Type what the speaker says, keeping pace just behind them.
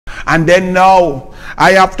And then now,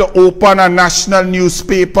 I have to open a national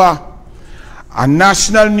newspaper.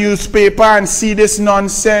 And see this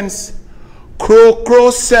nonsense. Cro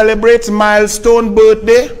Cro celebrates milestone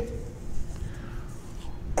birthday.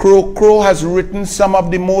 Cro Cro has written some of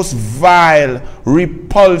the most vile,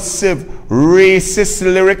 repulsive, racist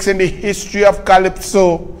lyrics in the history of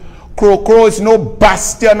Calypso. Cro Cro is no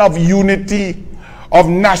bastion of unity, of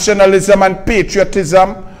nationalism and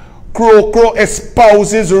patriotism. Cro Cro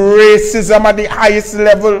espouses racism at the highest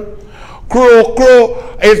level. Cro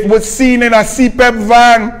Cro was seen in a CPEP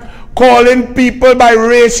van calling people by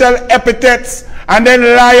racial epithets and then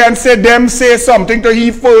lie and say them say something to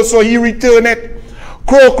he first so he return it.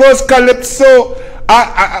 Cro Cro's Calypsos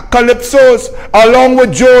along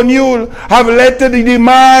with Joe Newell have led to the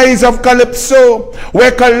demise of Calypso,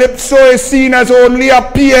 where Calypso is seen as only a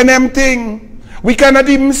PNM thing. We cannot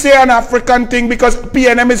even say an African thing because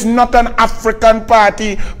PNM is not an African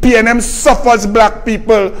party. PNM suffers black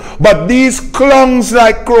people. But these clowns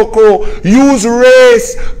like Cro Cro use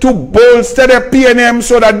race to bolster their PNM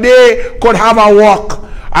so that they could have a walk.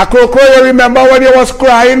 Cro Cro, you remember when you was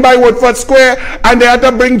crying by Woodford Square and they had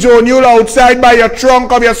to bring Joe Newell outside by your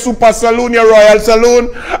trunk of your super saloon, your royal saloon,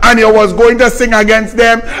 and you was going to sing against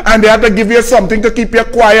them and they had to give you something to keep you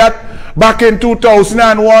quiet back in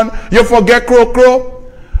 2001. You forget Cro Cro?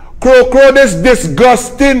 Cro Cro, this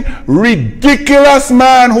disgusting, ridiculous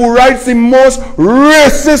man who writes the most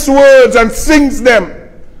racist words and sings them.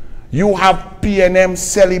 You have PNM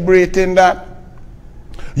celebrating that.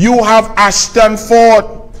 You have Ashton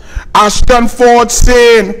Ford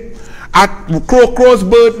saying at Cro Cro's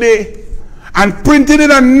birthday and printed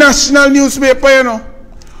in a national newspaper, you know.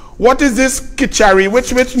 What is this kitchery?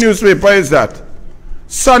 Which newspaper is that?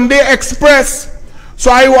 Sunday Express.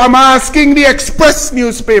 So I am asking the Express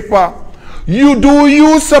newspaper, do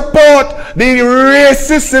you support the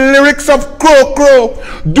racist lyrics of Cro Cro?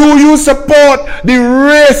 Do you support the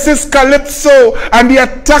racist Calypso and the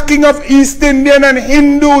attacking of East Indian and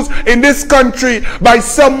Hindus in this country by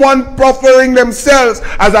someone proffering themselves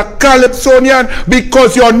as a Calypsonian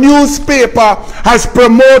because your newspaper has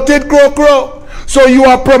promoted Cro Cro? So you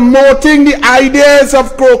are promoting the ideas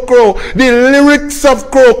of Cro Cro, the lyrics of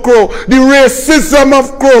Cro Cro, the racism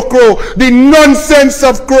of Cro Cro, the nonsense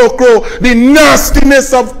of Cro Cro, the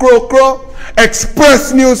nastiness of Cro Cro.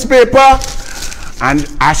 Express newspaper and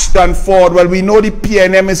Ashton Ford. Well, we know the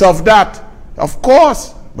PNM is of that, of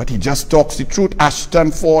course, but he just talks the truth.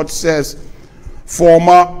 Ashton Ford says,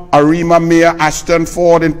 former Arima Mayor Ashton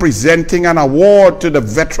Ford, in presenting an award to the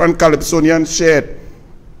veteran Calypsonian, shared,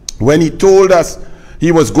 when he told us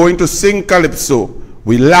he was going to sing Calypso,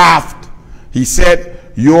 we laughed. He said,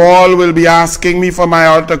 you all will be asking me for my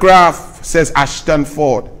autograph, says Ashton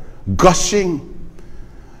Ford, gushing.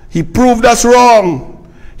 He proved us wrong.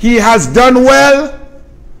 He has done well.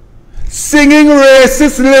 Singing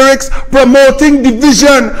racist lyrics, promoting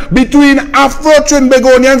division between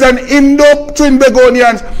Afro-Trinbagonians and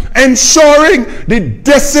Indo-Trinbagonians, ensuring the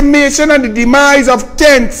decimation and the demise of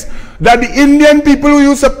tents that the Indian people who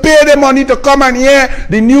used to pay the money to come and hear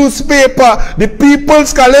the newspaper, the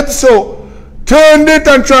People's Calypso, turned it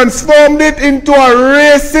and transformed it into a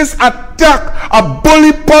racist attack, a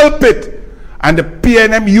bully pulpit. And the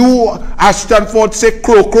PNM, you, Ashton Ford, say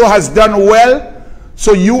Cro Cro has done well.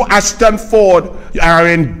 So you, Ashton Ford, are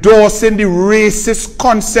endorsing the racist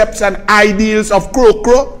concepts and ideals of Cro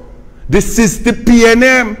Cro. This is the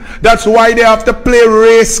PNM. That's why they have to play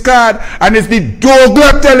race card. And it's the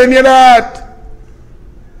Douglas telling you that.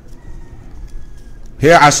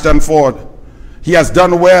 Here, Ashton Ford. He has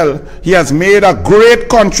done well. He has made a great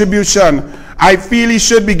contribution. I feel he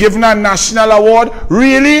should be given a national award.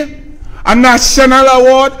 Really? A national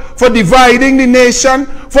award for dividing the nation,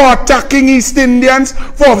 for attacking East Indians,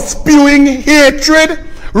 for spewing hatred?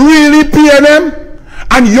 Really, PNM?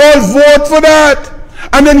 And you'll vote for that?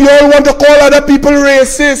 And then you all want to call other people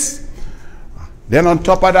racist. Then on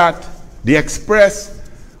top of that, the Express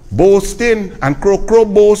boasting and Cro Cro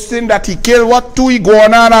boasting that he killed what, 2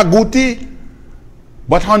 iguana and a goatee.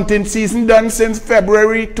 But hunting season done since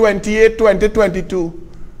February 28, 2022.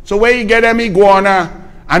 So where you get them iguana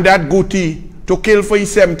and that goatee to kill for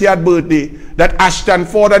his 70th birthday that Ashton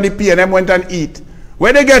Ford and the PNM went and eat?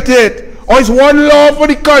 Where they get it? Or is one law for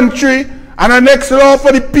the country and the next law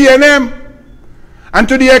for the PNM? And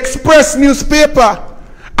to the Express newspaper,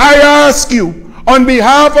 I ask you, on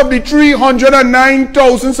behalf of the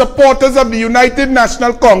 309,000 supporters of the United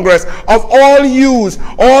National Congress, of all hues,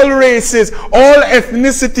 all races, all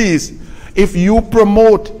ethnicities, if you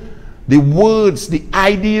promote the words, the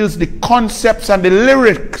ideals, the concepts, and the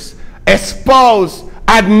lyrics espoused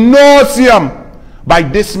ad nauseum by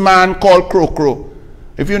this man called Cro Cro.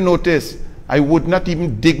 If you notice, I would not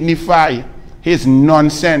even dignify his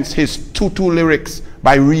nonsense, his tutu lyrics,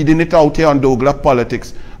 by reading it out here on Douglas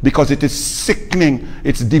Politics, because it is sickening,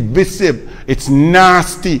 it's divisive, it's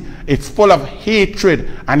nasty, it's full of hatred,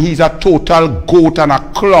 and he's a total goat and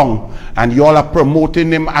a clown. And y'all are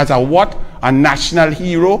promoting him as a what? A national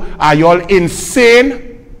hero? Are y'all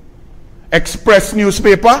insane? Express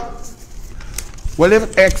newspaper? Well,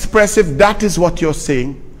 if Express, if that is what you're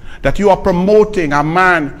saying, that you are promoting a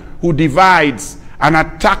man who divides and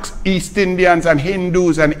attacks East Indians and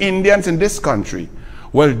Hindus and Indians in this country,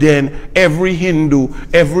 well then every Hindu,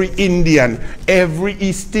 every Indian, every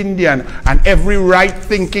East Indian, and every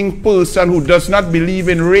right-thinking person who does not believe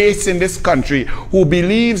in race in this country, who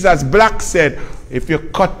believes, as Black said, if you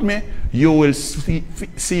cut me, you will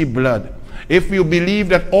see blood. If you believe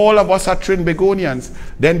that all of us are Trinbagonians,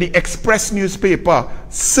 then the Express newspaper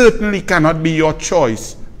certainly cannot be your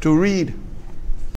choice to read.